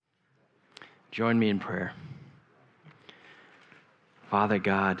Join me in prayer. Father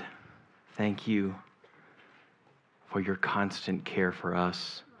God, thank you for your constant care for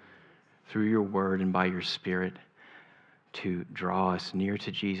us through your word and by your Spirit to draw us near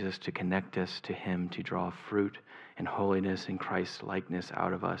to Jesus, to connect us to him, to draw fruit and holiness and Christ's likeness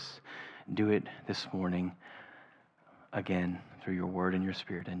out of us. Do it this morning again through your word and your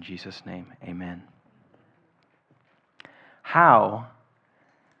Spirit. In Jesus' name, amen. How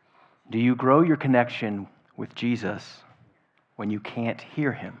do you grow your connection with Jesus when you can't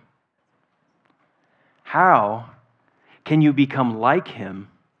hear him? How can you become like him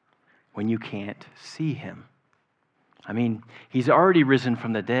when you can't see him? I mean, he's already risen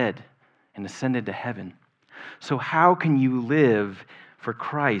from the dead and ascended to heaven. So how can you live for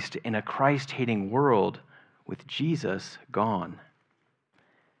Christ in a Christ-hating world with Jesus gone?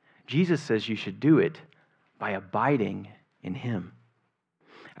 Jesus says you should do it by abiding in him.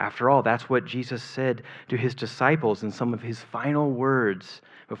 After all, that's what Jesus said to his disciples in some of his final words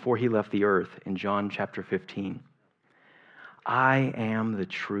before he left the earth in John chapter 15. I am the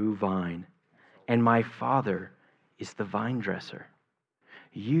true vine, and my Father is the vine dresser.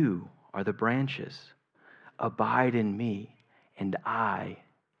 You are the branches. Abide in me, and I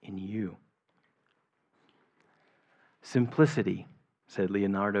in you. Simplicity, said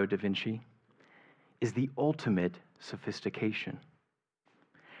Leonardo da Vinci, is the ultimate sophistication.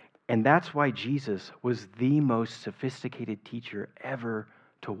 And that's why Jesus was the most sophisticated teacher ever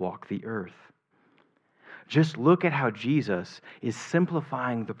to walk the earth. Just look at how Jesus is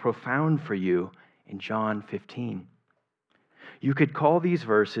simplifying the profound for you in John 15. You could call these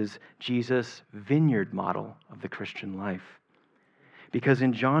verses Jesus' vineyard model of the Christian life. Because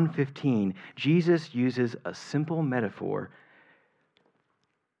in John 15, Jesus uses a simple metaphor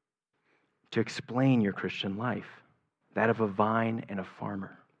to explain your Christian life, that of a vine and a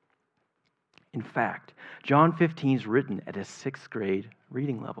farmer. In fact, John 15 is written at a 6th grade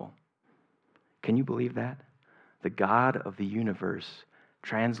reading level. Can you believe that? The God of the universe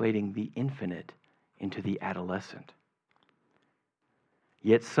translating the infinite into the adolescent.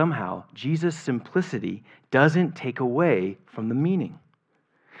 Yet somehow, Jesus' simplicity doesn't take away from the meaning.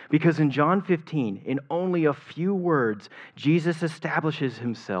 Because in John 15, in only a few words, Jesus establishes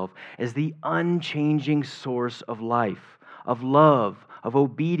himself as the unchanging source of life, of love, of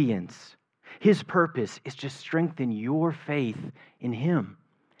obedience. His purpose is to strengthen your faith in him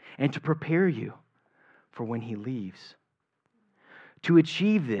and to prepare you for when he leaves. To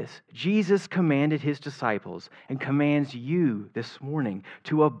achieve this, Jesus commanded his disciples and commands you this morning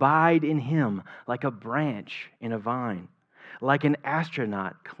to abide in him like a branch in a vine, like an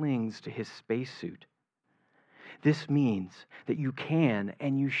astronaut clings to his spacesuit. This means that you can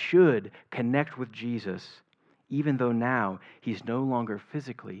and you should connect with Jesus, even though now he's no longer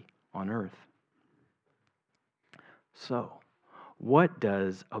physically on earth. So, what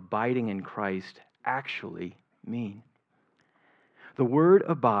does abiding in Christ actually mean? The word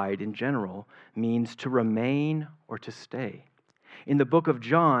abide in general means to remain or to stay. In the book of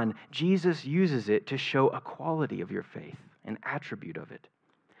John, Jesus uses it to show a quality of your faith, an attribute of it.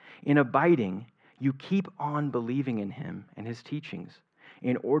 In abiding, you keep on believing in him and his teachings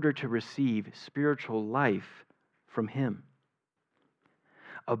in order to receive spiritual life from him.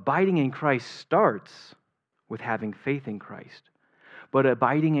 Abiding in Christ starts with having faith in Christ, but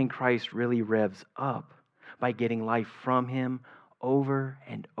abiding in Christ really revs up by getting life from him over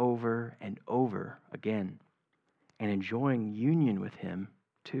and over and over again, and enjoying union with him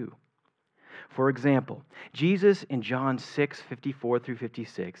too. For example, Jesus in John 6:54 through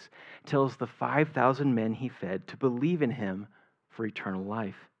 56 tells the 5,000 men he fed to believe in him for eternal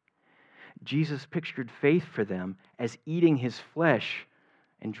life. Jesus pictured faith for them as eating his flesh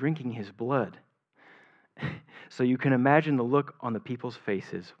and drinking his blood. So you can imagine the look on the people's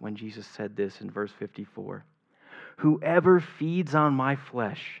faces when Jesus said this in verse 54. Whoever feeds on my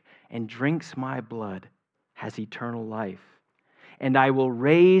flesh and drinks my blood has eternal life, and I will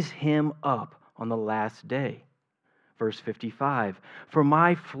raise him up on the last day. Verse 55, for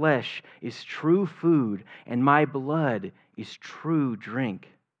my flesh is true food, and my blood is true drink.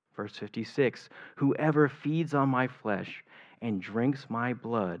 Verse 56, whoever feeds on my flesh and drinks my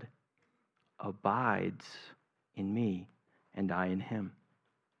blood abides in me, and I in him.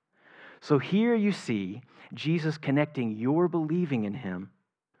 So here you see Jesus connecting your believing in him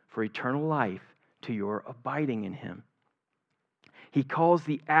for eternal life to your abiding in him. He calls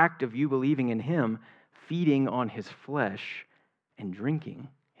the act of you believing in him feeding on his flesh and drinking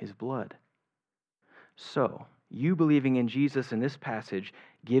his blood. So, you believing in Jesus in this passage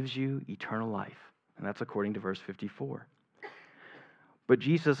gives you eternal life. And that's according to verse 54. But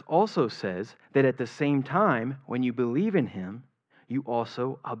Jesus also says that at the same time, when you believe in him, you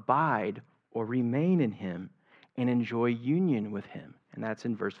also abide or remain in him and enjoy union with him. And that's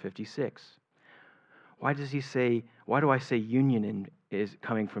in verse 56. Why do I say union is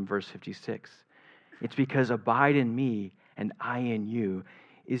coming from verse 56? It's because abide in me and I in you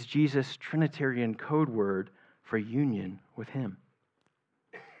is Jesus' Trinitarian code word for union with him.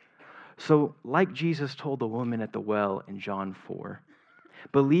 So, like Jesus told the woman at the well in John 4,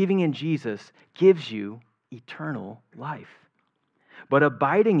 believing in Jesus gives you eternal life. But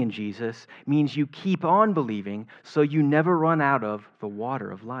abiding in Jesus means you keep on believing so you never run out of the water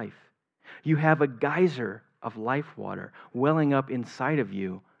of life. You have a geyser of life water welling up inside of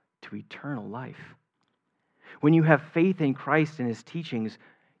you to eternal life. When you have faith in Christ and his teachings,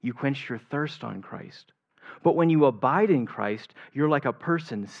 you quench your thirst on Christ. But when you abide in Christ, you're like a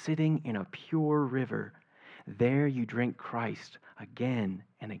person sitting in a pure river. There you drink Christ again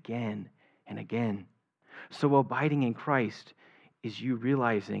and again and again. So abiding in Christ is you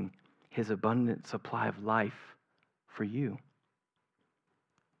realizing his abundant supply of life for you.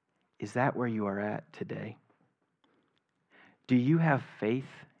 Is that where you are at today? Do you have faith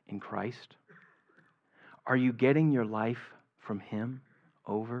in Christ? Are you getting your life from him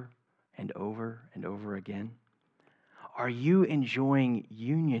over and over and over again? Are you enjoying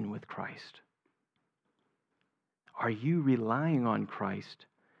union with Christ? Are you relying on Christ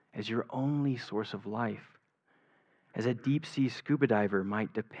as your only source of life, as a deep-sea scuba diver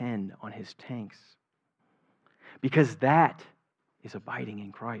might depend on his tanks? Because that is abiding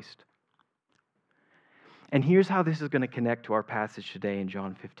in Christ. And here's how this is going to connect to our passage today in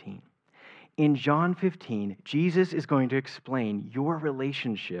John 15. In John 15, Jesus is going to explain your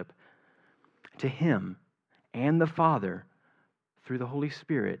relationship to him and the Father through the Holy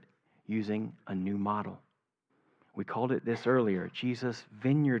Spirit using a new model. We called it this earlier, Jesus'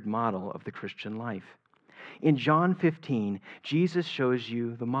 vineyard model of the Christian life. In John 15, Jesus shows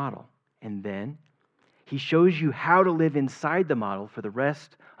you the model, and then he shows you how to live inside the model for the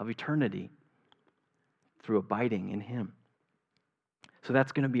rest of eternity through abiding in him. So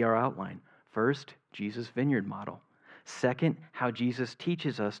that's going to be our outline. First, Jesus' vineyard model. Second, how Jesus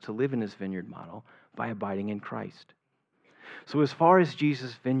teaches us to live in his vineyard model by abiding in Christ. So as far as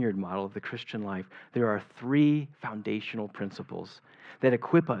Jesus' vineyard model of the Christian life, there are three foundational principles that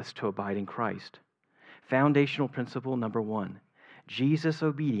equip us to abide in Christ. Foundational principle number one, Jesus'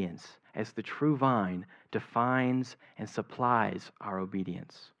 obedience as the true vine defines and supplies our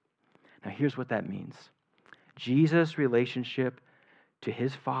obedience. Now here's what that means. Jesus' relationship to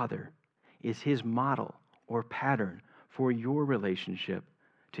his Father is his model or pattern for your relationship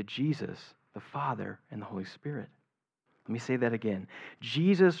to Jesus, the Father, and the Holy Spirit. Let me say that again.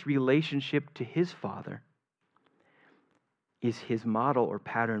 Jesus' relationship to his Father is his model or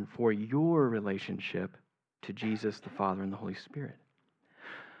pattern for your relationship to Jesus, the Father, and the Holy Spirit.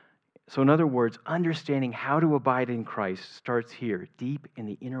 So in other words, understanding how to abide in Christ starts here, deep in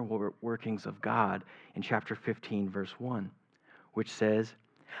the inner workings of God in chapter 15, verse 1, which says,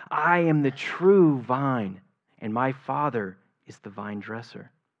 I am the true vine, and my Father is the vine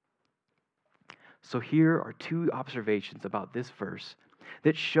dresser. So here are two observations about this verse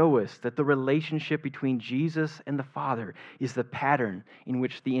that show us that the relationship between Jesus and the Father is the pattern in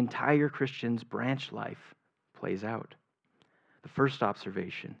which the entire Christian's branch life plays out. The first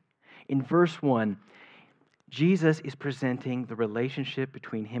observation, in verse 1, Jesus is presenting the relationship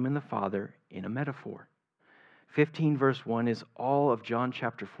between him and the Father in a metaphor. 15 verse 1 is all of John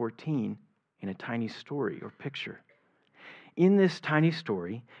chapter 14 in a tiny story or picture. In this tiny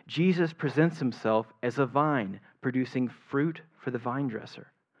story, Jesus presents himself as a vine producing fruit for the vine dresser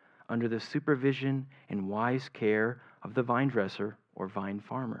under the supervision and wise care of the vine dresser or vine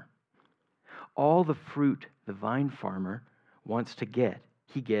farmer. All the fruit the vine farmer wants to get,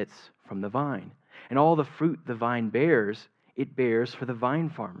 he gets from the vine. And all the fruit the vine bears, it bears for the vine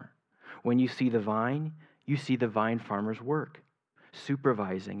farmer. When you see the vine, you see the vine farmer's work,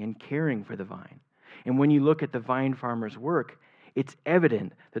 supervising and caring for the vine. And when you look at the vine farmer's work, it's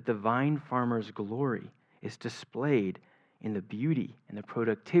evident that the vine farmer's glory is displayed in the beauty and the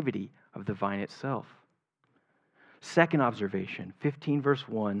productivity of the vine itself. Second observation, 15 verse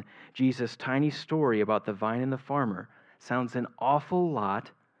 1, Jesus' tiny story about the vine and the farmer sounds an awful lot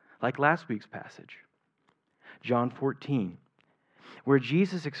like last week's passage, John 14, where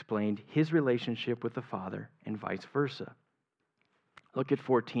Jesus explained his relationship with the Father and vice versa. Look at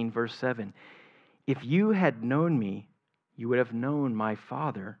 14 verse 7. If you had known me, you would have known my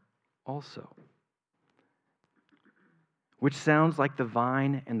Father also. Which sounds like the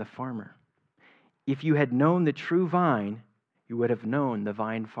vine and the farmer. If you had known the true vine, you would have known the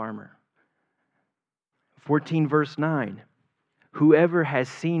vine farmer. 14 verse 9, whoever has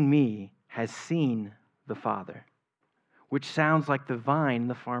seen me has seen the Father, which sounds like the vine,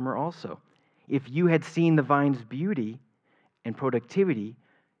 the farmer also. If you had seen the vine's beauty and productivity,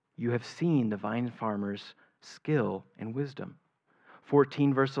 you have seen the vine farmer's skill and wisdom.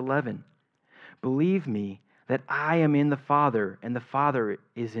 14 verse 11, believe me that I am in the Father and the Father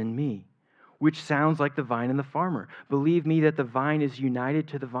is in me, which sounds like the vine and the farmer. Believe me that the vine is united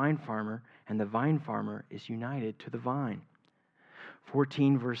to the vine farmer and the vine farmer is united to the vine.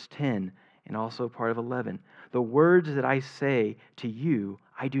 14 verse 10 and also part of 11, the words that I say to you,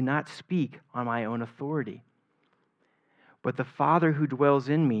 I do not speak on my own authority, but the Father who dwells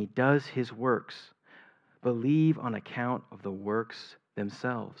in me does his works. Believe on account of the works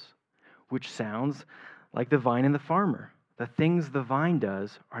themselves, which sounds like the vine and the farmer. The things the vine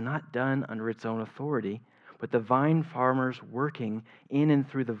does are not done under its own authority, but the vine farmer's working in and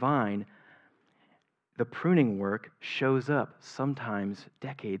through the vine. The pruning work shows up sometimes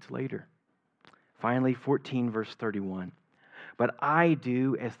decades later. Finally, 14 verse 31. But I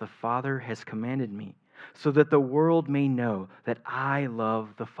do as the Father has commanded me, so that the world may know that I love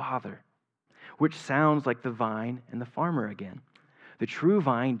the Father, which sounds like the vine and the farmer again. The true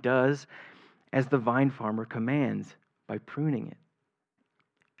vine does as the vine farmer commands by pruning it,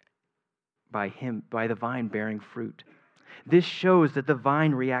 by the vine bearing fruit. This shows that the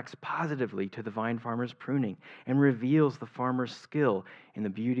vine reacts positively to the vine farmer's pruning and reveals the farmer's skill in the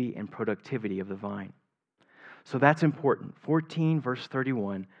beauty and productivity of the vine. So that's important. 14 verse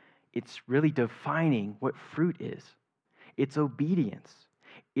 31, it's really defining what fruit is. It's obedience.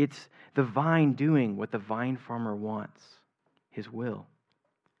 It's the vine doing what the vine farmer wants, his will,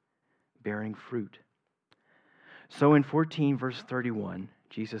 bearing fruit. So in 14 verse 31,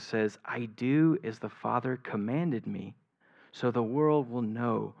 Jesus says, I do as the Father commanded me, so the world will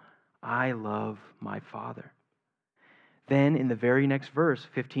know I love my Father. Then in the very next verse,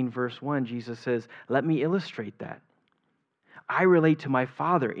 15 verse 1, Jesus says, let me illustrate that. I relate to my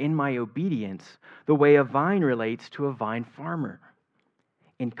Father in my obedience the way a vine relates to a vine farmer.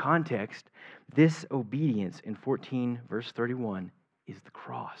 In context, this obedience in 14 verse 31 is the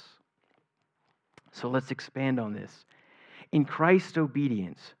cross. So let's expand on this. In Christ's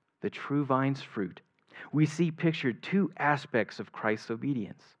obedience, the true vine's fruit, we see pictured two aspects of Christ's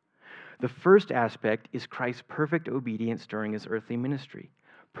obedience. The first aspect is Christ's perfect obedience during his earthly ministry,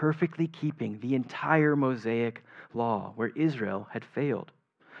 perfectly keeping the entire Mosaic law where Israel had failed.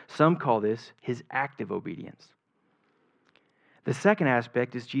 Some call this his active obedience. The second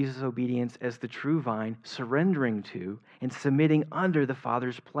aspect is Jesus' obedience as the true vine, surrendering to and submitting under the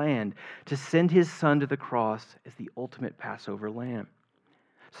Father's plan to send his Son to the cross as the ultimate Passover lamb.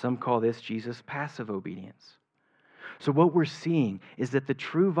 Some call this Jesus' passive obedience. So what we're seeing is that the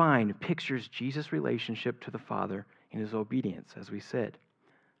true vine pictures Jesus' relationship to the Father in his obedience, as we said.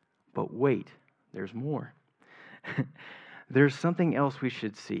 But wait, there's more. There's something else we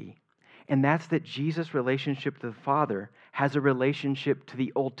should see, and that's that Jesus' relationship to the Father has a relationship to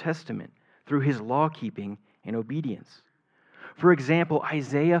the Old Testament through his law-keeping and obedience. For example,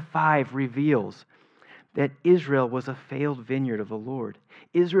 Isaiah 5 reveals that Israel was a failed vineyard of the Lord.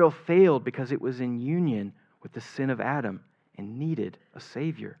 Israel failed because it was in union with the sin of Adam and needed a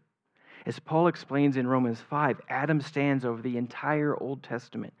Savior. As Paul explains in Romans 5, Adam stands over the entire Old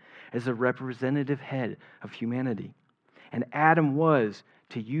Testament as a representative head of humanity. And Adam was,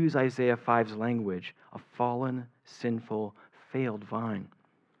 to use Isaiah 5's language, a fallen, sinful, failed vine.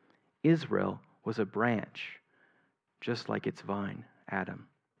 Israel was a branch, just like its vine, Adam.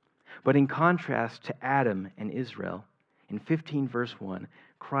 But in contrast to Adam and Israel, in 15 verse 1,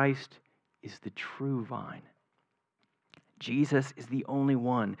 Christ is the true vine. Jesus is the only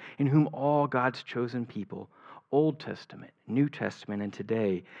one in whom all God's chosen people, Old Testament, New Testament, and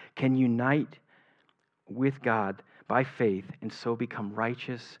today, can unite with God by faith and so become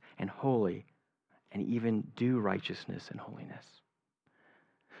righteous and holy and even do righteousness and holiness.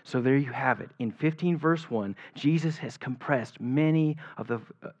 So there you have it. In 15 verse 1, Jesus has compressed many of the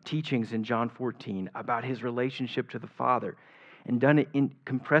teachings in John 14 about his relationship to the Father and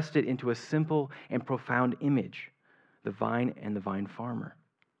compressed it into a simple and profound image, the vine and the vine farmer.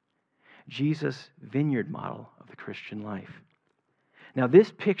 Jesus' vineyard model of the Christian life. Now,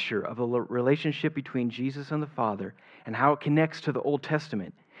 this picture of a relationship between Jesus and the Father and how it connects to the Old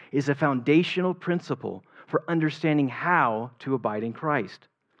Testament is a foundational principle for understanding how to abide in Christ.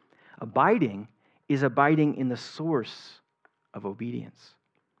 Abiding is abiding in the source of obedience.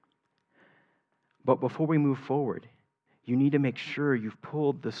 But before we move forward, you need to make sure you've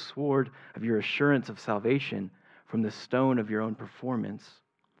pulled the sword of your assurance of salvation from the stone of your own performance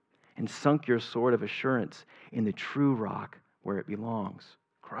and sunk your sword of assurance in the true rock where it belongs,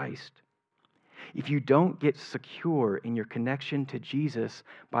 Christ. If you don't get secure in your connection to Jesus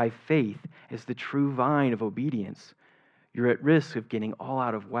by faith as the true vine of obedience, you're at risk of getting all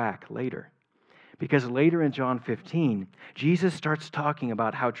out of whack later. Because later in John 15, Jesus starts talking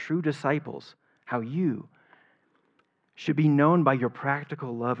about how true disciples, how you, should be known by your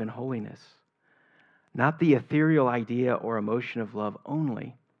practical love and holiness, not the ethereal idea or emotion of love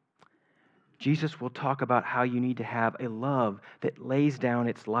only. Jesus will talk about how you need to have a love that lays down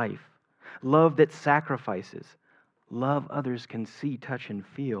its life, love that sacrifices, love others can see, touch, and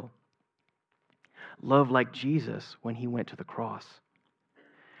feel, love like Jesus when he went to the cross.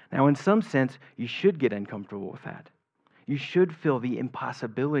 Now, in some sense, you should get uncomfortable with that. You should feel the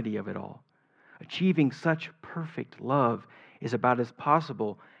impossibility of it all. Achieving such perfect love is about as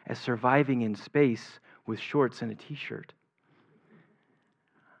possible as surviving in space with shorts and a t-shirt.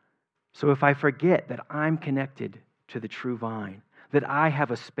 So if I forget that I'm connected to the true vine, that I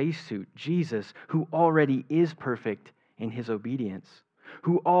have a spacesuit, Jesus, who already is perfect in his obedience,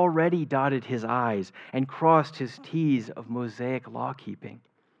 who already dotted his I's and crossed his T's of Mosaic law-keeping,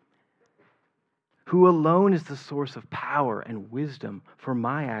 who alone is the source of power and wisdom for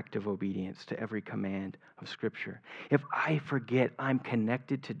my active obedience to every command of Scripture. If I forget I'm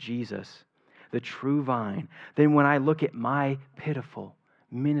connected to Jesus, the true vine, then when I look at my pitiful,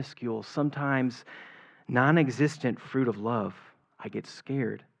 minuscule, sometimes non-existent fruit of love, I get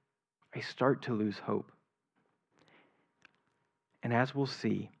scared. I start to lose hope. And as we'll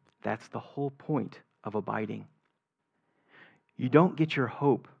see, that's the whole point of abiding. You don't get your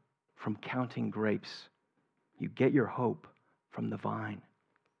hope from counting grapes. You get your hope from the vine.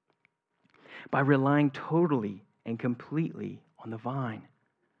 By relying totally and completely on the vine.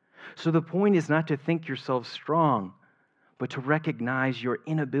 So the point is not to think yourself strong, but to recognize your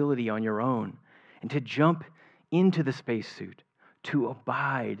inability on your own and to jump into the spacesuit, to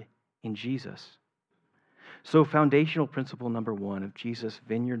abide in Jesus. So foundational principle number 1 of Jesus'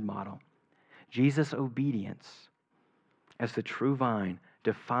 vineyard model, Jesus' obedience as the true vine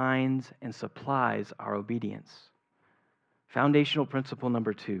defines and supplies our obedience. Foundational principle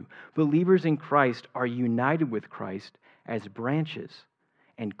number 2, believers in Christ are united with Christ as branches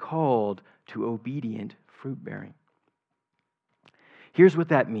and called to obedient fruit-bearing. Here's what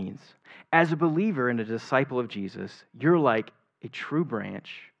that means. As a believer and a disciple of Jesus, you're like a true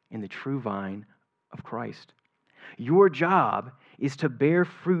branch in the true vine of Christ. Your job is to bear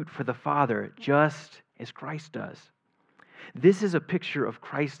fruit for the Father just as Christ does. This is a picture of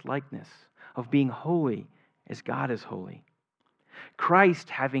Christ-likeness, of being holy as God is holy. Christ,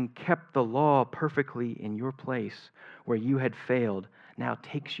 having kept the law perfectly in your place where you had failed, now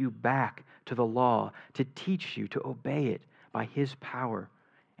takes you back to the law to teach you to obey it by his power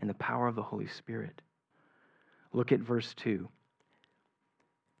and the power of the Holy Spirit. Look at verse 2.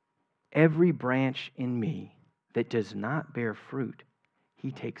 Every branch in me that does not bear fruit,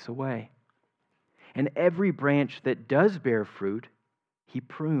 he takes away. And every branch that does bear fruit, he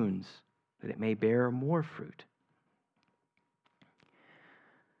prunes, that it may bear more fruit.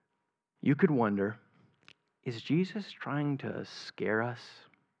 You could wonder, is Jesus trying to scare us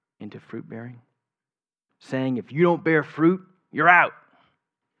into fruit bearing? Saying, if you don't bear fruit, you're out.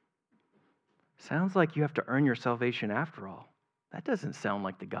 Sounds like you have to earn your salvation after all. That doesn't sound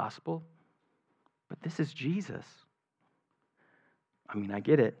like the gospel. But this is Jesus. I mean, I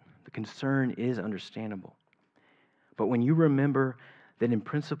get it. The concern is understandable. But when you remember that in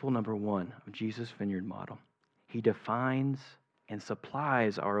principle number 1 of Jesus' vineyard model, he defines and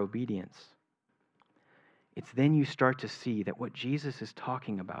supplies our obedience, it's then you start to see that what Jesus is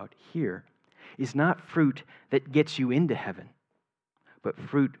talking about here is not fruit that gets you into heaven, but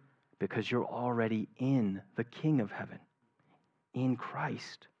fruit because you're already in the King of heaven, in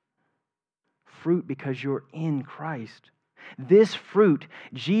Christ. Fruit because you're in Christ. This fruit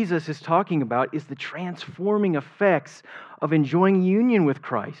Jesus is talking about is the transforming effects of enjoying union with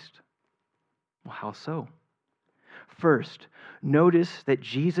Christ. Well, how so? First, notice that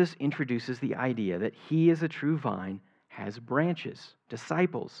Jesus introduces the idea that he, as a true vine, has branches,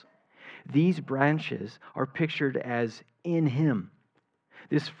 disciples. These branches are pictured as in him.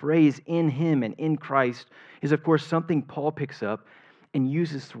 This phrase, in him and in Christ, is of course something Paul picks up and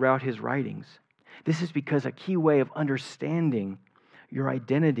uses throughout his writings. This is because a key way of understanding your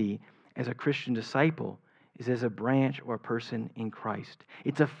identity as a Christian disciple is as a branch or a person in Christ.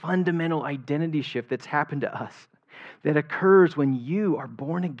 It's a fundamental identity shift that's happened to us. that occurs when you are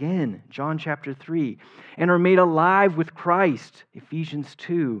born again, John chapter 3, and are made alive with Christ, Ephesians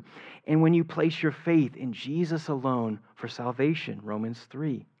 2, and when you place your faith in Jesus alone for salvation, Romans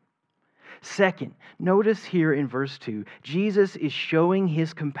 3. Second, notice here in verse 2, Jesus is showing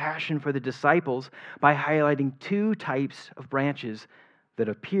his compassion for the disciples by highlighting two types of branches that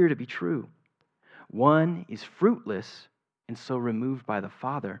appear to be true. One is fruitless and so removed by the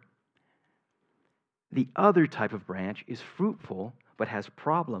Father. The other type of branch is fruitful but has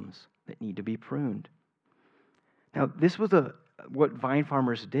problems that need to be pruned. Now, this was what vine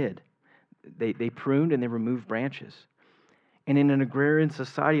farmers did. They pruned and they removed branches. And in an agrarian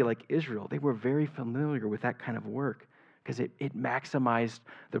society like Israel, they were very familiar with that kind of work because it maximized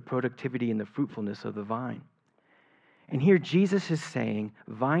the productivity and the fruitfulness of the vine. And here Jesus is saying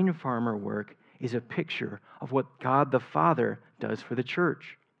vine farmer work is a picture of what God the Father does for the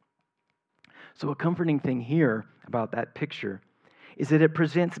church. So a comforting thing here about that picture is that it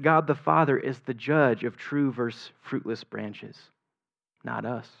presents God the Father as the judge of true versus fruitless branches, not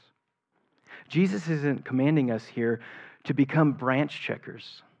us. Jesus isn't commanding us here to become branch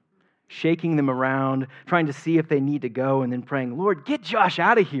checkers, shaking them around, trying to see if they need to go, and then praying, Lord, get Josh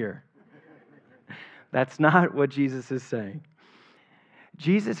out of here. That's not what Jesus is saying.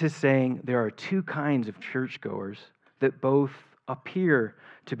 Jesus is saying there are two kinds of churchgoers that both appear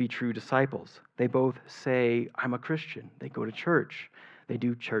to be true disciples. They both say, I'm a Christian. They go to church. They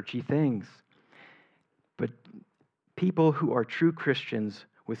do churchy things. But people who are true Christians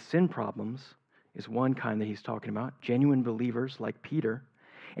with sin problems is one kind that he's talking about, genuine believers like Peter,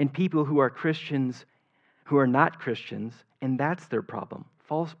 and people who are Christians who are not Christians, and that's their problem,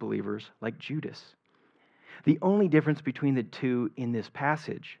 false believers like Judas. The only difference between the two in this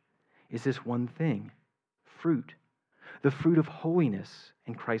passage is this one thing, fruit, the fruit of holiness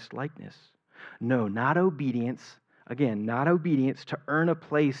and Christ-likeness. No, not obedience, again, not obedience to earn a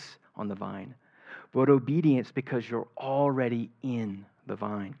place on the vine, but obedience because you're already in the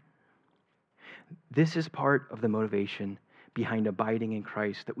vine. This is part of the motivation behind abiding in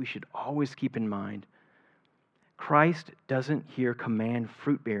Christ that we should always keep in mind. Christ doesn't here command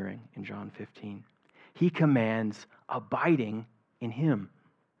fruit bearing in John 15. He commands abiding in Him.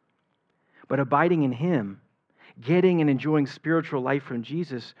 But abiding in Him, getting and enjoying spiritual life from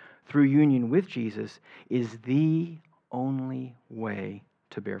Jesus through union with Jesus, is the only way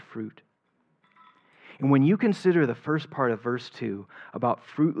to bear fruit. And when you consider the first part of verse 2 about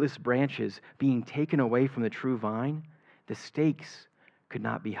fruitless branches being taken away from the true vine, the stakes could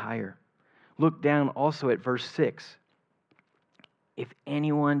not be higher. Look down also at verse 6. If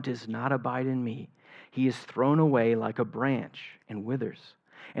anyone does not abide in me, he is thrown away like a branch and withers,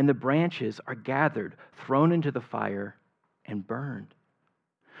 and the branches are gathered, thrown into the fire, and burned.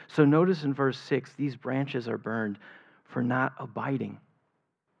 So notice in verse 6, these branches are burned for not abiding,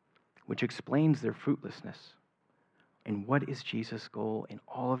 which explains their fruitlessness. And what is Jesus' goal in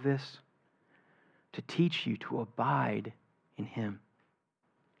all of this? To teach you to abide in Him.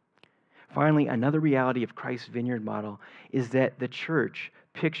 Finally, another reality of Christ's vineyard model is that the church,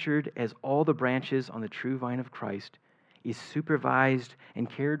 pictured as all the branches on the true vine of Christ, is supervised and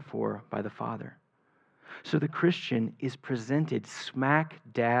cared for by the Father. So the Christian is presented smack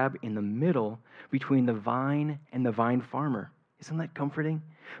dab in the middle between the vine and the vine farmer. Isn't that comforting?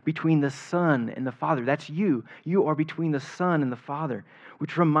 Between the Son and the Father. That's you. You are between the Son and the Father,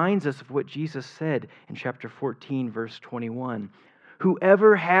 which reminds us of what Jesus said in chapter 14, verse 21.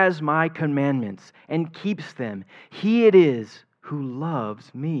 Whoever has my commandments and keeps them, he it is who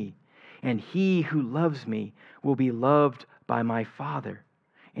loves me. And he who loves me will be loved by my Father.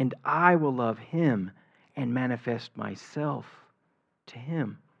 And I will love him and manifest myself to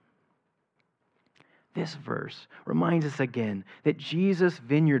him. This verse reminds us again that Jesus'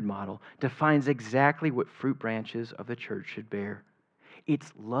 vineyard model defines exactly what fruit branches of the church should bear.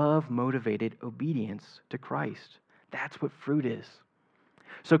 It's love-motivated obedience to Christ. That's what fruit is.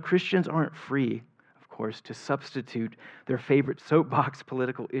 So Christians aren't free, of course, to substitute their favorite soapbox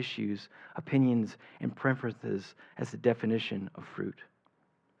political issues, opinions, and preferences as the definition of fruit.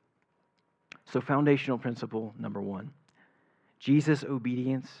 So foundational principle number 1, Jesus'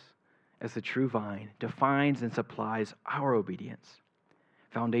 obedience as the true vine defines and supplies our obedience.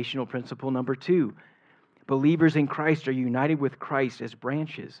 Foundational principle number 2, believers in Christ are united with Christ as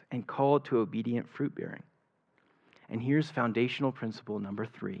branches and called to obedient fruit bearing. And here's foundational principle number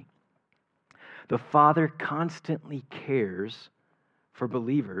 3. The Father constantly cares for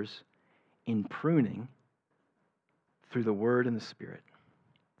believers in pruning through the Word and the Spirit.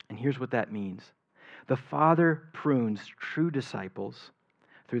 And here's what that means. The Father prunes true disciples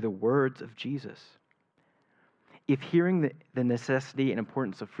through the words of Jesus. If hearing the necessity and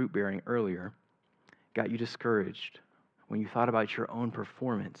importance of fruit bearing earlier got you discouraged when you thought about your own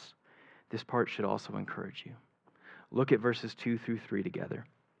performance, this part should also encourage you. Look at verses 2 through 3 together.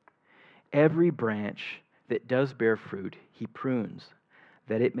 Every branch that does bear fruit, he prunes,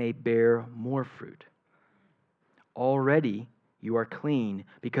 that it may bear more fruit. Already you are clean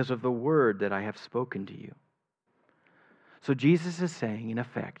because of the word that I have spoken to you. So Jesus is saying, in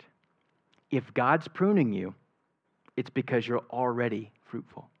effect, if God's pruning you, it's because you're already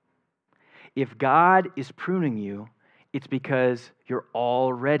fruitful. If God is pruning you, it's because you're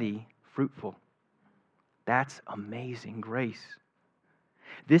already fruitful. That's amazing grace.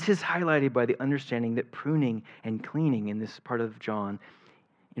 This is highlighted by the understanding that pruning and cleaning in this part of John,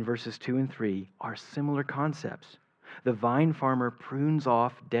 in verses 2 and 3, are similar concepts. The vine farmer prunes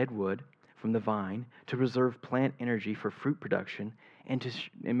off dead wood from the vine to preserve plant energy for fruit production and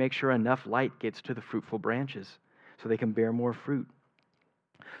to make sure enough light gets to the fruitful branches so they can bear more fruit.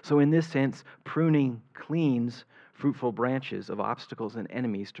 So in this sense, pruning cleans fruitful branches of obstacles and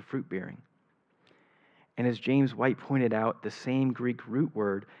enemies to fruit bearing. And as James White pointed out, the same Greek root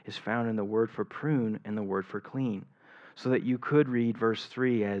word is found in the word for prune and the word for clean, so that you could read verse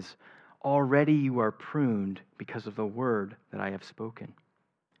 3 as, already you are pruned because of the word that I have spoken.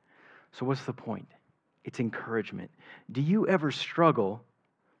 So what's the point? It's encouragement. Do you ever struggle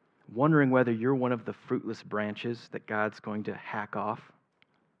wondering whether you're one of the fruitless branches that God's going to hack off?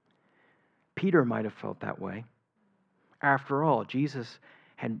 Peter might have felt that way. After all, Jesus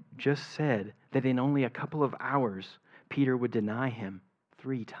had just said that in only a couple of hours, Peter would deny him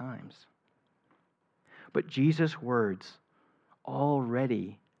 3 times. But Jesus' words,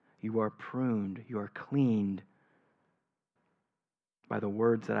 already you are pruned, you are cleaned by the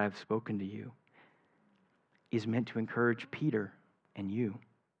words that I have spoken to you, is meant to encourage Peter and you.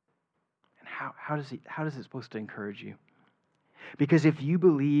 And how is it supposed to encourage you? Because if you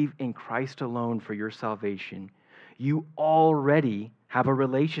believe in Christ alone for your salvation, you already have a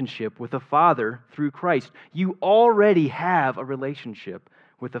relationship with the Father through Christ. You already have a relationship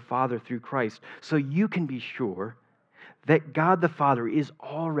with the Father through Christ. So you can be sure that God the Father is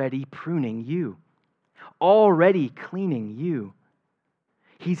already pruning you, already cleaning you.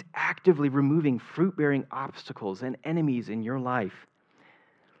 He's actively removing fruit-bearing obstacles and enemies in your life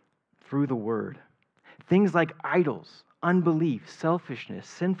through the Word. Things like idols, unbelief, selfishness,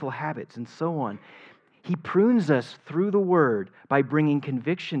 sinful habits, and so on. He prunes us through the Word by bringing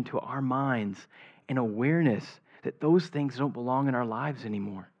conviction to our minds and awareness that those things don't belong in our lives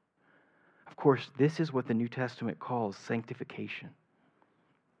anymore. Of course, this is what the New Testament calls sanctification.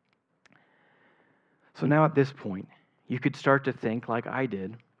 So now at this point, you could start to think, like I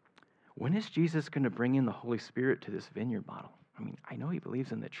did, when is Jesus going to bring in the Holy Spirit to this vineyard model? I mean, I know he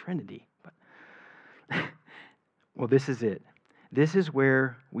believes in the Trinity, but well, this is it. This is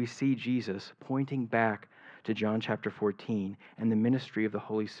where we see Jesus pointing back to John chapter 14 and the ministry of the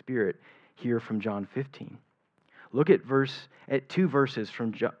Holy Spirit here from John 15. Look at 2 verses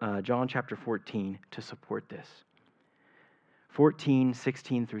from John chapter 14 to support this. 14,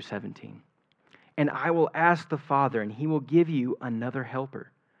 16 through 17. And I will ask the Father, and he will give you another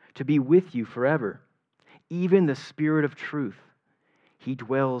helper to be with you forever, even the Spirit of truth. He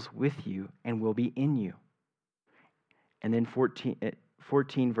dwells with you and will be in you. And then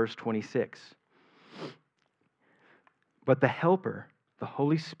 14 verse 26. But the Helper, the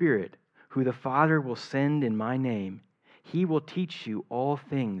Holy Spirit, who the Father will send in my name, he will teach you all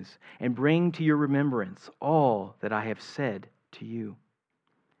things and bring to your remembrance all that I have said to you.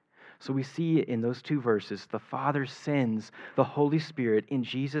 So we see in those 2 verses, the Father sends the Holy Spirit in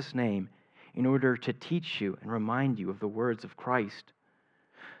Jesus' name in order to teach you and remind you of the words of Christ.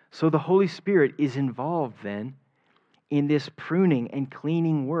 So the Holy Spirit is involved then in this pruning and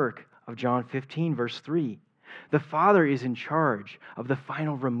cleaning work of John 15, verse 3. The Father is in charge of the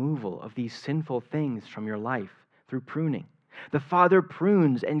final removal of these sinful things from your life through pruning. The Father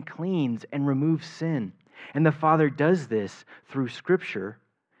prunes and cleans and removes sin. And the Father does this through Scripture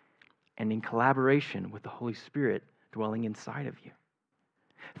and in collaboration with the Holy Spirit dwelling inside of you.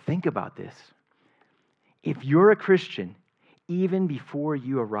 Think about this. If you're a Christian, even before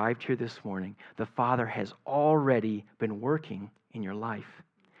you arrived here this morning, the Father has already been working in your life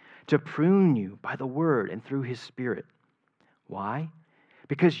to prune you by the Word and through His Spirit. Why?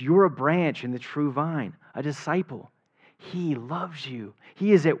 Because you're a branch in the true vine, a disciple. He loves you.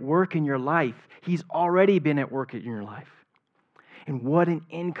 He is at work in your life. He's already been at work in your life. And what an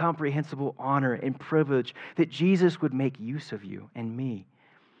incomprehensible honor and privilege that Jesus would make use of you and me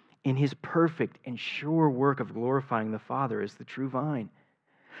in His perfect and sure work of glorifying the Father as the true vine.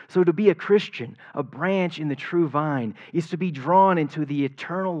 So to be a Christian, a branch in the true vine, is to be drawn into the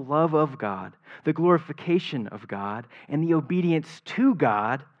eternal love of God, the glorification of God, and the obedience to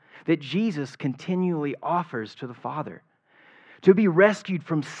God that Jesus continually offers to the Father. To be rescued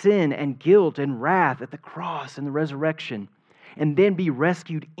from sin and guilt and wrath at the cross and the resurrection, and then be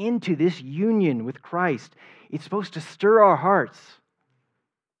rescued into this union with Christ. It's supposed to stir our hearts.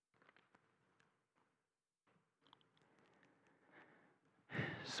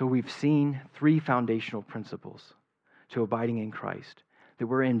 So we've seen three foundational principles to abiding in Christ that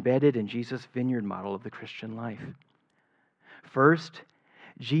were embedded in Jesus' vineyard model of the Christian life. First,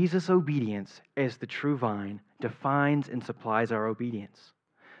 Jesus' obedience as the true vine defines and supplies our obedience.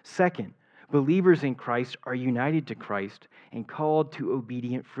 Second, believers in Christ are united to Christ and called to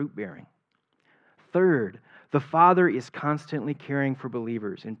obedient fruit-bearing. Third, the Father is constantly caring for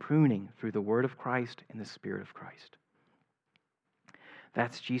believers and pruning through the Word of Christ and the Spirit of Christ.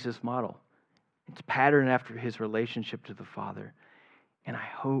 That's Jesus' model. It's patterned after his relationship to the Father. And I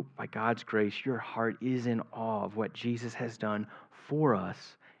hope by God's grace your heart is in awe of what Jesus has done for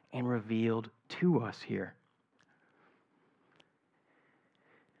us and revealed to us here.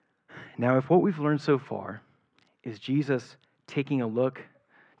 Now, if what we've learned so far is Jesus taking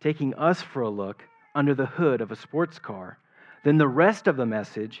us for a look under the hood of a sports car, then the rest of the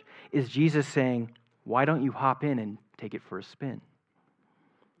message is Jesus saying, why don't you hop in and take it for a spin?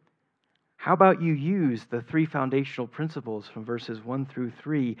 How about you use the three foundational principles from verses 1 through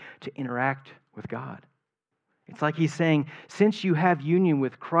 3 to interact with God? It's like he's saying, since you have union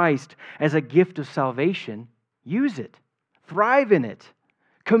with Christ as a gift of salvation, use it. Thrive in it.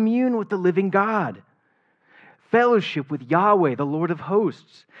 Commune with the living God. Fellowship with Yahweh, the Lord of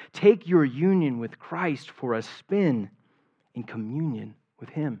hosts. Take your union with Christ for a spin in communion with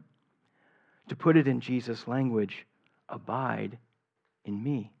him. To put it in Jesus' language, abide in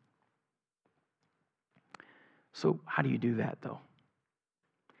me. So how do you do that, though?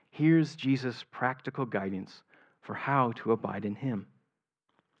 Here's Jesus' practical guidance for how to abide in him.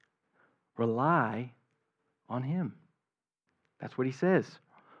 Rely on him. That's what he says.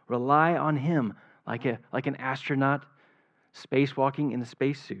 Rely on him like an astronaut spacewalking in a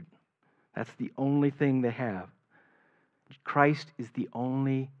spacesuit. That's the only thing they have. Christ is the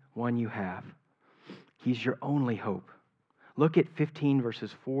only one you have. He's your only hope. Look at 15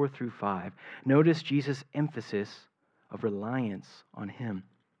 verses 4 through 5. Notice Jesus' emphasis of reliance on him.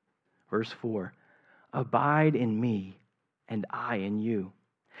 Verse 4, abide in me and I in you.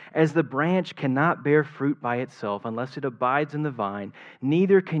 As the branch cannot bear fruit by itself unless it abides in the vine,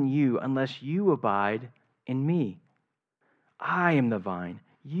 neither can you unless you abide in me. I am the vine,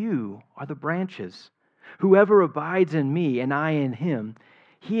 you are the branches. Whoever abides in me and I in him,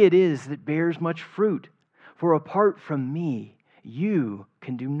 he it is that bears much fruit. For apart from me, you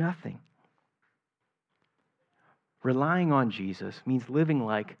can do nothing. Relying on Jesus means living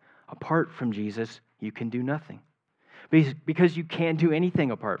like, apart from Jesus, you can do nothing. Because you can't do anything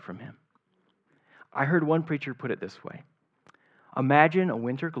apart from him. I heard one preacher put it this way. Imagine a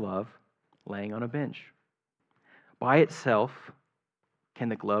winter glove laying on a bench. By itself, can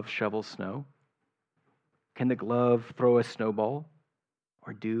the glove shovel snow? Can the glove throw a snowball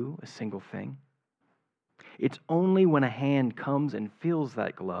or do a single thing? It's only when a hand comes and feels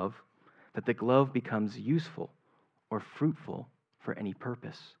that glove that the glove becomes useful or fruitful for any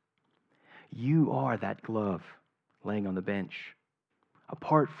purpose. You are that glove laying on the bench.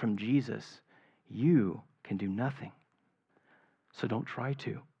 Apart from Jesus, you can do nothing. So don't try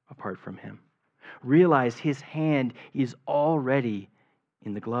to apart from him. Realize his hand is already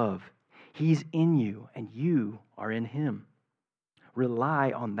in the glove. He's in you and you are in him.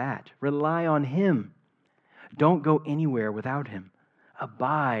 Rely on that. Rely on him. Don't go anywhere without him.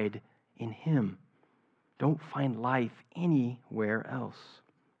 Abide in him. Don't find life anywhere else.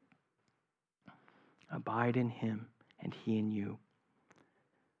 Abide in him and he in you.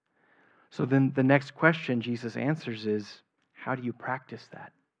 So then the next question Jesus answers is, how do you practice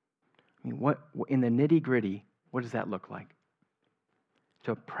that? I mean, what in the nitty-gritty, what does that look like?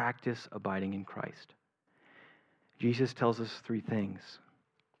 To practice abiding in Christ. Jesus tells us three things.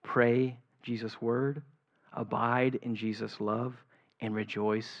 Pray Jesus' word, abide in Jesus' love, and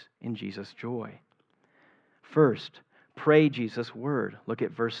rejoice in Jesus' joy. First, pray Jesus' word. Look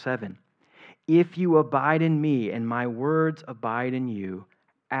at verse 7. If you abide in me and my words abide in you,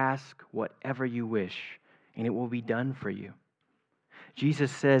 ask whatever you wish, and it will be done for you.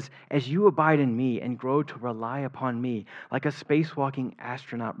 Jesus says, as you abide in me and grow to rely upon me, like a spacewalking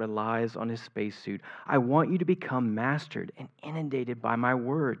astronaut relies on his spacesuit, I want you to become mastered and inundated by my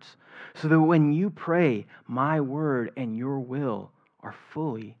words, so that when you pray, my word and your will are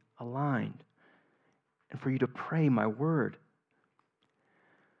fully aligned, and for you to pray my word.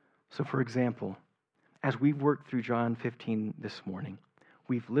 So, for example, as we've worked through John 15 this morning,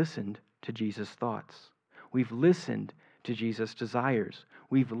 we've listened to Jesus' thoughts. We've listened to Jesus' desires.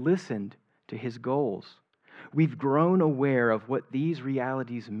 We've listened to his goals. We've grown aware of what these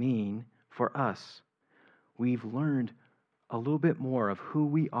realities mean for us. We've learned a little bit more of who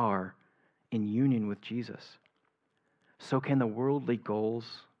we are in union with Jesus. So can the worldly goals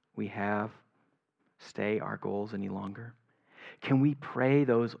we have stay our goals any longer? Can we pray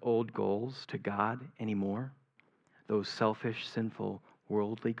those old goals to God anymore? Those selfish, sinful,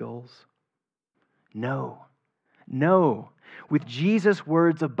 worldly goals? No. No. With Jesus'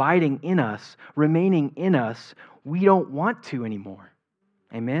 words abiding in us, remaining in us, we don't want to anymore.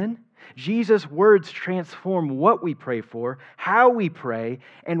 Amen? Jesus' words transform what we pray for, how we pray,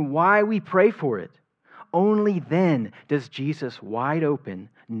 and why we pray for it. Only then does Jesus' wide open,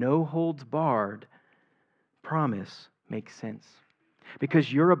 no holds barred promise make sense.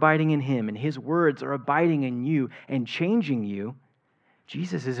 Because you're abiding in him and his words are abiding in you and changing you,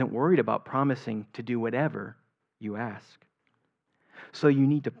 Jesus isn't worried about promising to do whatever you ask. So you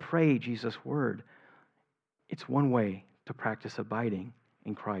need to pray Jesus' word. It's one way to practice abiding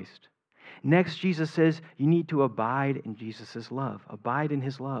in Christ. Next, Jesus says you need to abide in Jesus' love. Abide in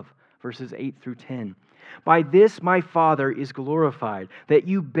his love. Verses 8 through 10. By this my Father is glorified, that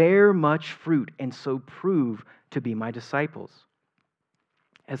you bear much fruit and so prove to be my disciples.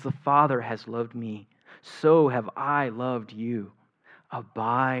 As the Father has loved me, so have I loved you.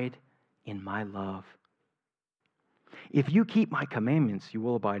 Abide in my love. If you keep my commandments, you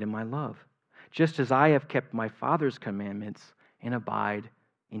will abide in my love, just as I have kept my Father's commandments and abide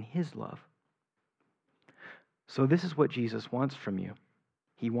in his love. So this is what Jesus wants from you.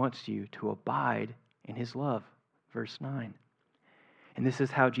 He wants you to abide in his love. Verse 9. And this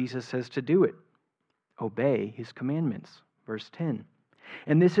is how Jesus says to do it. Obey his commandments. Verse 10.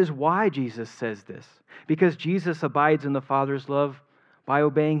 And this is why Jesus says this. Because Jesus abides in the Father's love by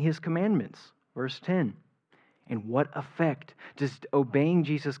obeying his commandments. Verse 10. And what effect does obeying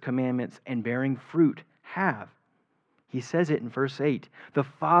Jesus' commandments and bearing fruit have? He says it in verse 8. The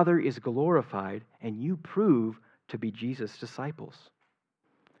Father is glorified, and you prove to be Jesus' disciples.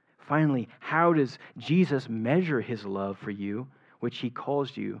 Finally, how does Jesus measure his love for you, which he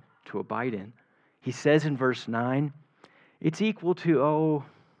calls you to abide in? He says in verse 9, it's equal to,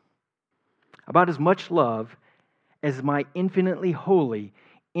 about as much love as my infinitely holy,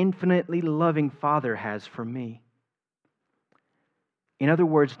 infinitely loving Father has for me. In other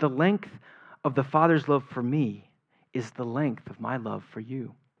words, the length of the Father's love for me is the length of my love for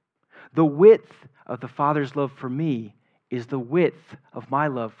you. The width of the Father's love for me is the width of my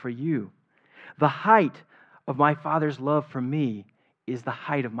love for you. The height of my Father's love for me is the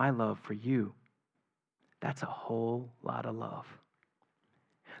height of my love for you. That's a whole lot of love.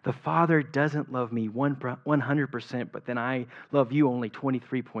 The Father doesn't love me 100%, but then I love you only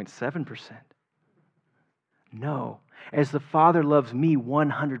 23.7%. No. As the Father loves me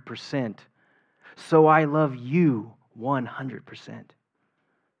 100%, so I love you 100%.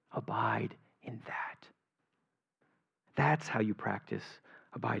 Abide in that. That's how you practice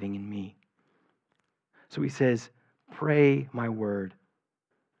abiding in me. So he says, pray my word,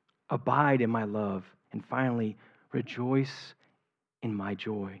 abide in my love, and finally, rejoice in my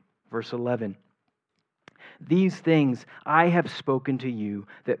joy. Verse 11, these things I have spoken to you,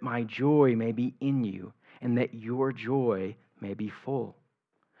 that my joy may be in you, and that your joy may be full.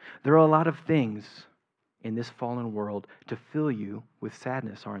 There are a lot of things in this fallen world to fill you with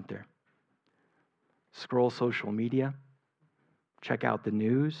sadness, aren't there? Scroll social media, check out the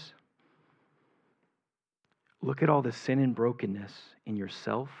news, look at all the sin and brokenness in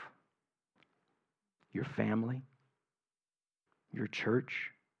yourself, your family, your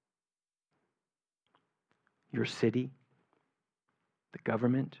church, your city, the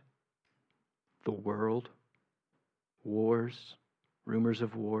government, the world, wars, rumors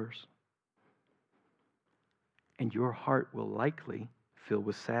of wars. And your heart will likely fill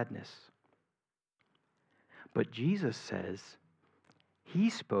with sadness. But Jesus says he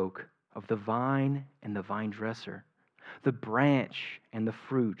spoke of the vine and the vine dresser, the branch and the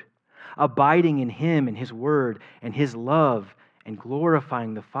fruit, abiding in him and his word and his love and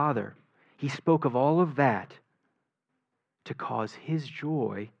glorifying the Father. He spoke of all of that to cause his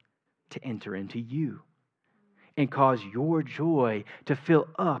joy to enter into you and cause your joy to fill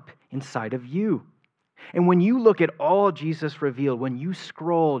up inside of you. And when you look at all Jesus revealed, when you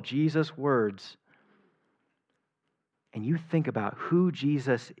scroll Jesus' words, and you think about who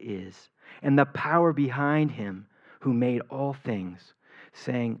Jesus is and the power behind him, who made all things,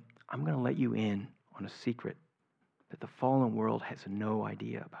 saying, I'm going to let you in on a secret that the fallen world has no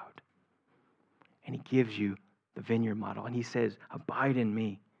idea about. And he gives you the vineyard model, and he says, abide in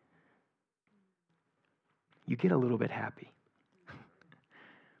me. You get a little bit happy.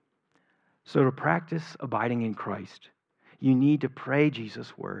 So to practice abiding in Christ, you need to pray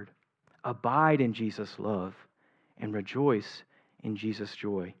Jesus' word, abide in Jesus' love, and rejoice in Jesus'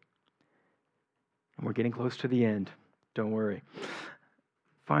 joy. And we're getting close to the end. Don't worry.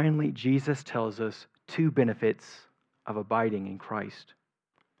 Finally, Jesus tells us two benefits of abiding in Christ.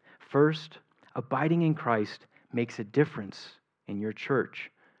 First, abiding in Christ makes a difference in your church.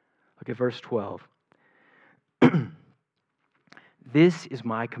 Look at verse 12. This is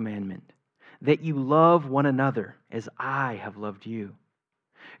my commandment, that you love one another as I have loved you.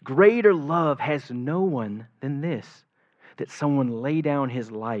 Greater love has no one than this, that someone lay down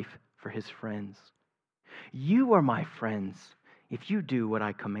his life for his friends. You are my friends if you do what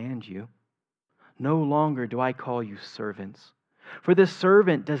I command you. No longer do I call you servants, for the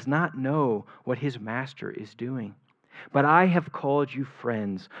servant does not know what his master is doing. But I have called you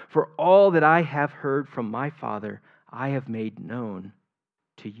friends, for all that I have heard from my Father I have made known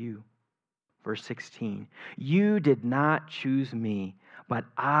to you. Verse 16, you did not choose me, but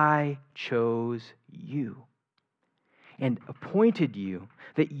I chose you and appointed you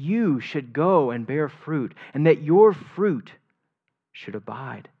that you should go and bear fruit, and that your fruit should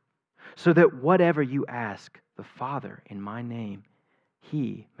abide, so that whatever you ask the Father in my name,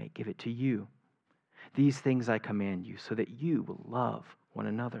 he may give it to you. These things I command you, so that you will love one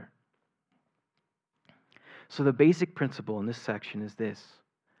another. So the basic principle in this section is this.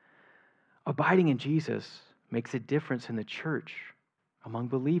 Abiding in Jesus makes a difference in the church among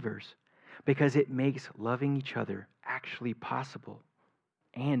believers because it makes loving each other actually possible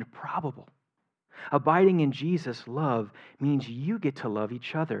and probable. Abiding in Jesus' love means you get to love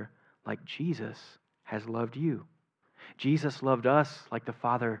each other like Jesus has loved you. Jesus loved us like the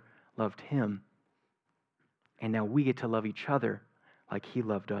Father loved him. And now we get to love each other like he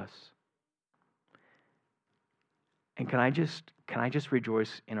loved us. And can I just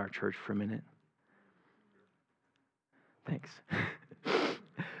rejoice in our church for a minute? Thanks.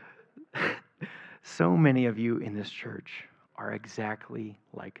 So many of you in this church are exactly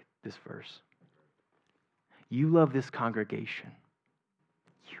like this verse. You love this congregation.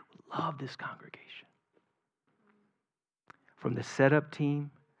 You love this congregation. From the setup team,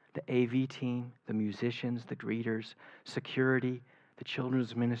 the AV team, the musicians, the greeters, security, the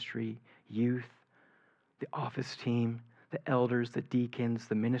children's ministry, youth, the office team, the elders, the deacons,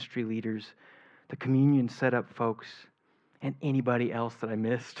 the ministry leaders, the communion setup folks, and anybody else that I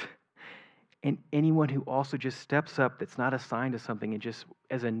missed. And anyone who also just steps up that's not assigned to something and just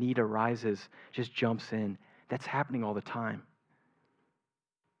as a need arises, just jumps in. That's happening all the time.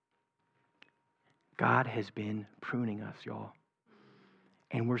 God has been pruning us, y'all.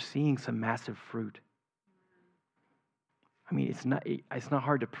 And we're seeing some massive fruit. I mean, it's not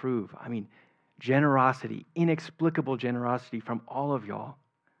hard to prove. I mean, generosity, inexplicable generosity from all of y'all.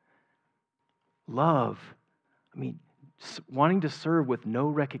 Love. I mean, wanting to serve with no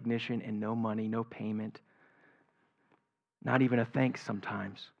recognition and no money, no payment. Not even a thanks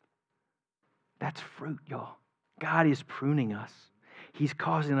sometimes. That's fruit, y'all. God is pruning us. He's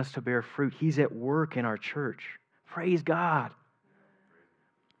causing us to bear fruit. He's at work in our church. Praise God.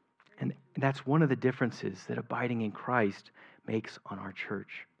 And that's one of the differences that abiding in Christ makes on our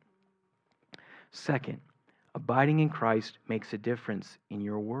church. Second, abiding in Christ makes a difference in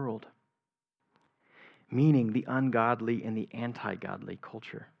your world, meaning the ungodly and the anti-godly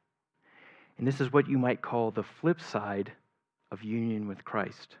culture. And this is what you might call the flip side of union with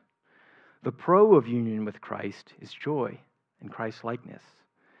Christ. The pro of union with Christ is joy and Christ-likeness.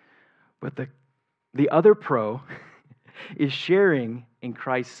 But the other pro is sharing in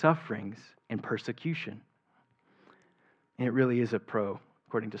Christ's sufferings and persecution. And it really is a pro,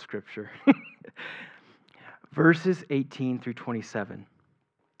 according to Scripture. Verses 18 through 27.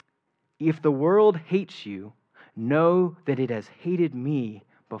 If the world hates you, know that it has hated me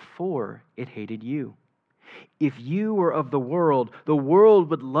before it hated you. If you were of the world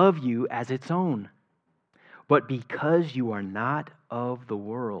would love you as its own. But because you are not of the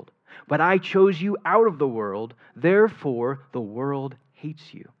world, but I chose you out of the world, therefore the world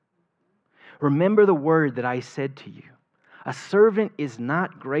hates you. Remember the word that I said to you. A servant is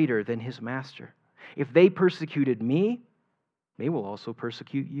not greater than his master. If they persecuted me, they will also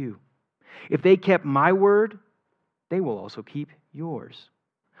persecute you. If they kept my word, they will also keep yours.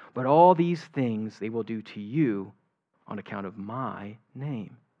 But all these things they will do to you on account of my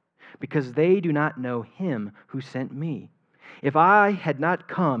name, because they do not know him who sent me. If I had not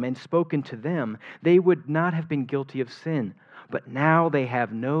come and spoken to them, they would not have been guilty of sin, but now they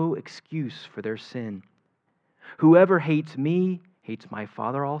have no excuse for their sin. Whoever hates me hates my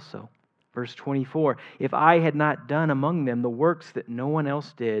Father also. Verse 24, if I had not done among them the works that no one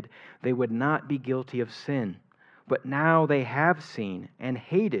else did, they would not be guilty of sin. But now they have seen and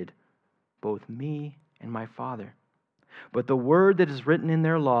hated both me and my Father. But the word that is written in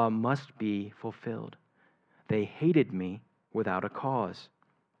their law must be fulfilled. They hated me without a cause.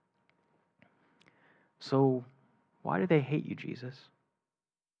 So, why do they hate you, Jesus?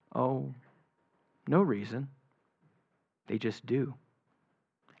 Oh, no reason. They just do.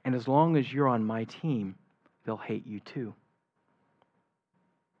 And as long as you're on my team, they'll hate you too.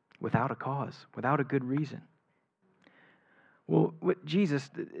 Without a cause, without a good reason. Well, Jesus,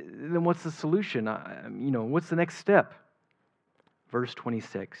 then what's the solution? What's the next step? Verse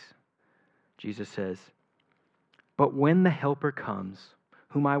 26, Jesus says, but when the Helper comes,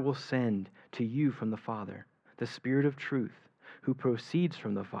 whom I will send to you from the Father, the Spirit of truth, who proceeds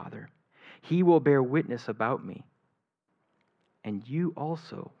from the Father, he will bear witness about me. And you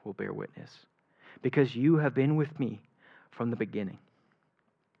also will bear witness, because you have been with me from the beginning.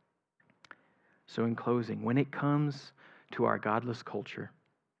 So in closing, when it comes to our godless culture,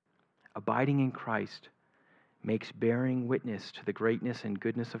 abiding in Christ makes bearing witness to the greatness and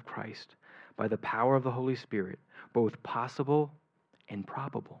goodness of Christ by the power of the Holy Spirit both possible and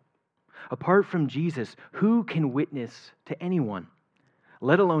probable. Apart from Jesus, who can witness to anyone,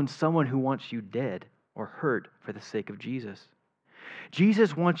 let alone someone who wants you dead or hurt for the sake of Jesus?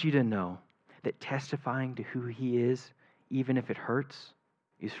 Jesus wants you to know that testifying to who he is, even if it hurts,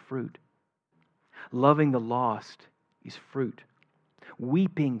 is fruit. Loving the lost is fruit.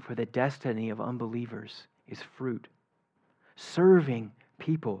 Weeping for the destiny of unbelievers is fruit. Serving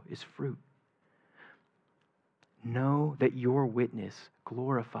people is fruit. Know that your witness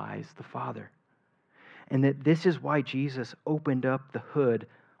glorifies the Father, and that this is why Jesus opened up the hood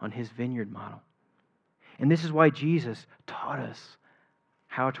on his vineyard model. And this is why Jesus taught us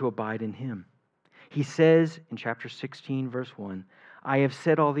how to abide in him. He says in chapter 16, verse 1, I have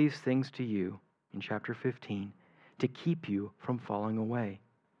said all these things to you, in chapter 15, to keep you from falling away.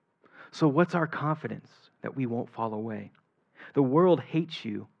 So what's our confidence that we won't fall away? The world hates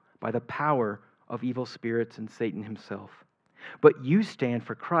you by the power of evil spirits and Satan himself. But you stand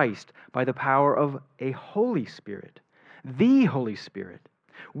for Christ by the power of a Holy Spirit, the Holy Spirit.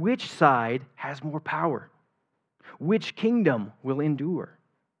 Which side has more power? Which kingdom will endure?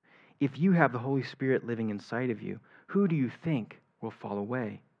 If you have the Holy Spirit living inside of you, who do you think will fall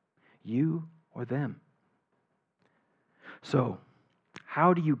away? You or them? So,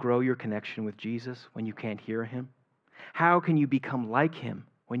 how do you grow your connection with Jesus when you can't hear him? How can you become like him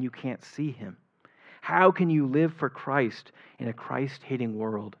when you can't see him? How can you live for Christ in a Christ-hating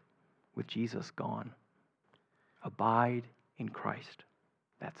world with Jesus gone? Abide in Christ.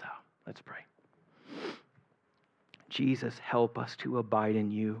 That's how. Let's pray. Jesus, help us to abide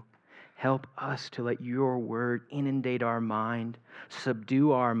in you. Help us to let your word inundate our mind,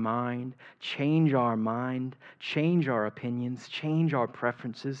 subdue our mind, change our opinions, change our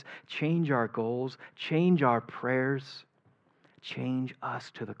preferences, change our goals, change our prayers, change us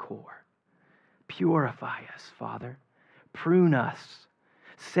to the core. Purify us, Father. Prune us.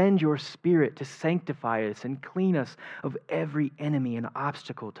 Send your Spirit to sanctify us and clean us of every enemy and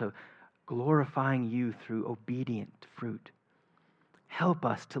obstacle to glorifying you through obedient fruit. Help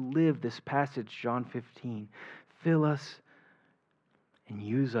us to live this passage, John 15. Fill us and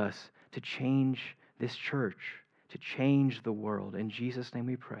use us to change this church, to change the world. In Jesus' name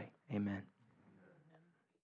we pray. Amen.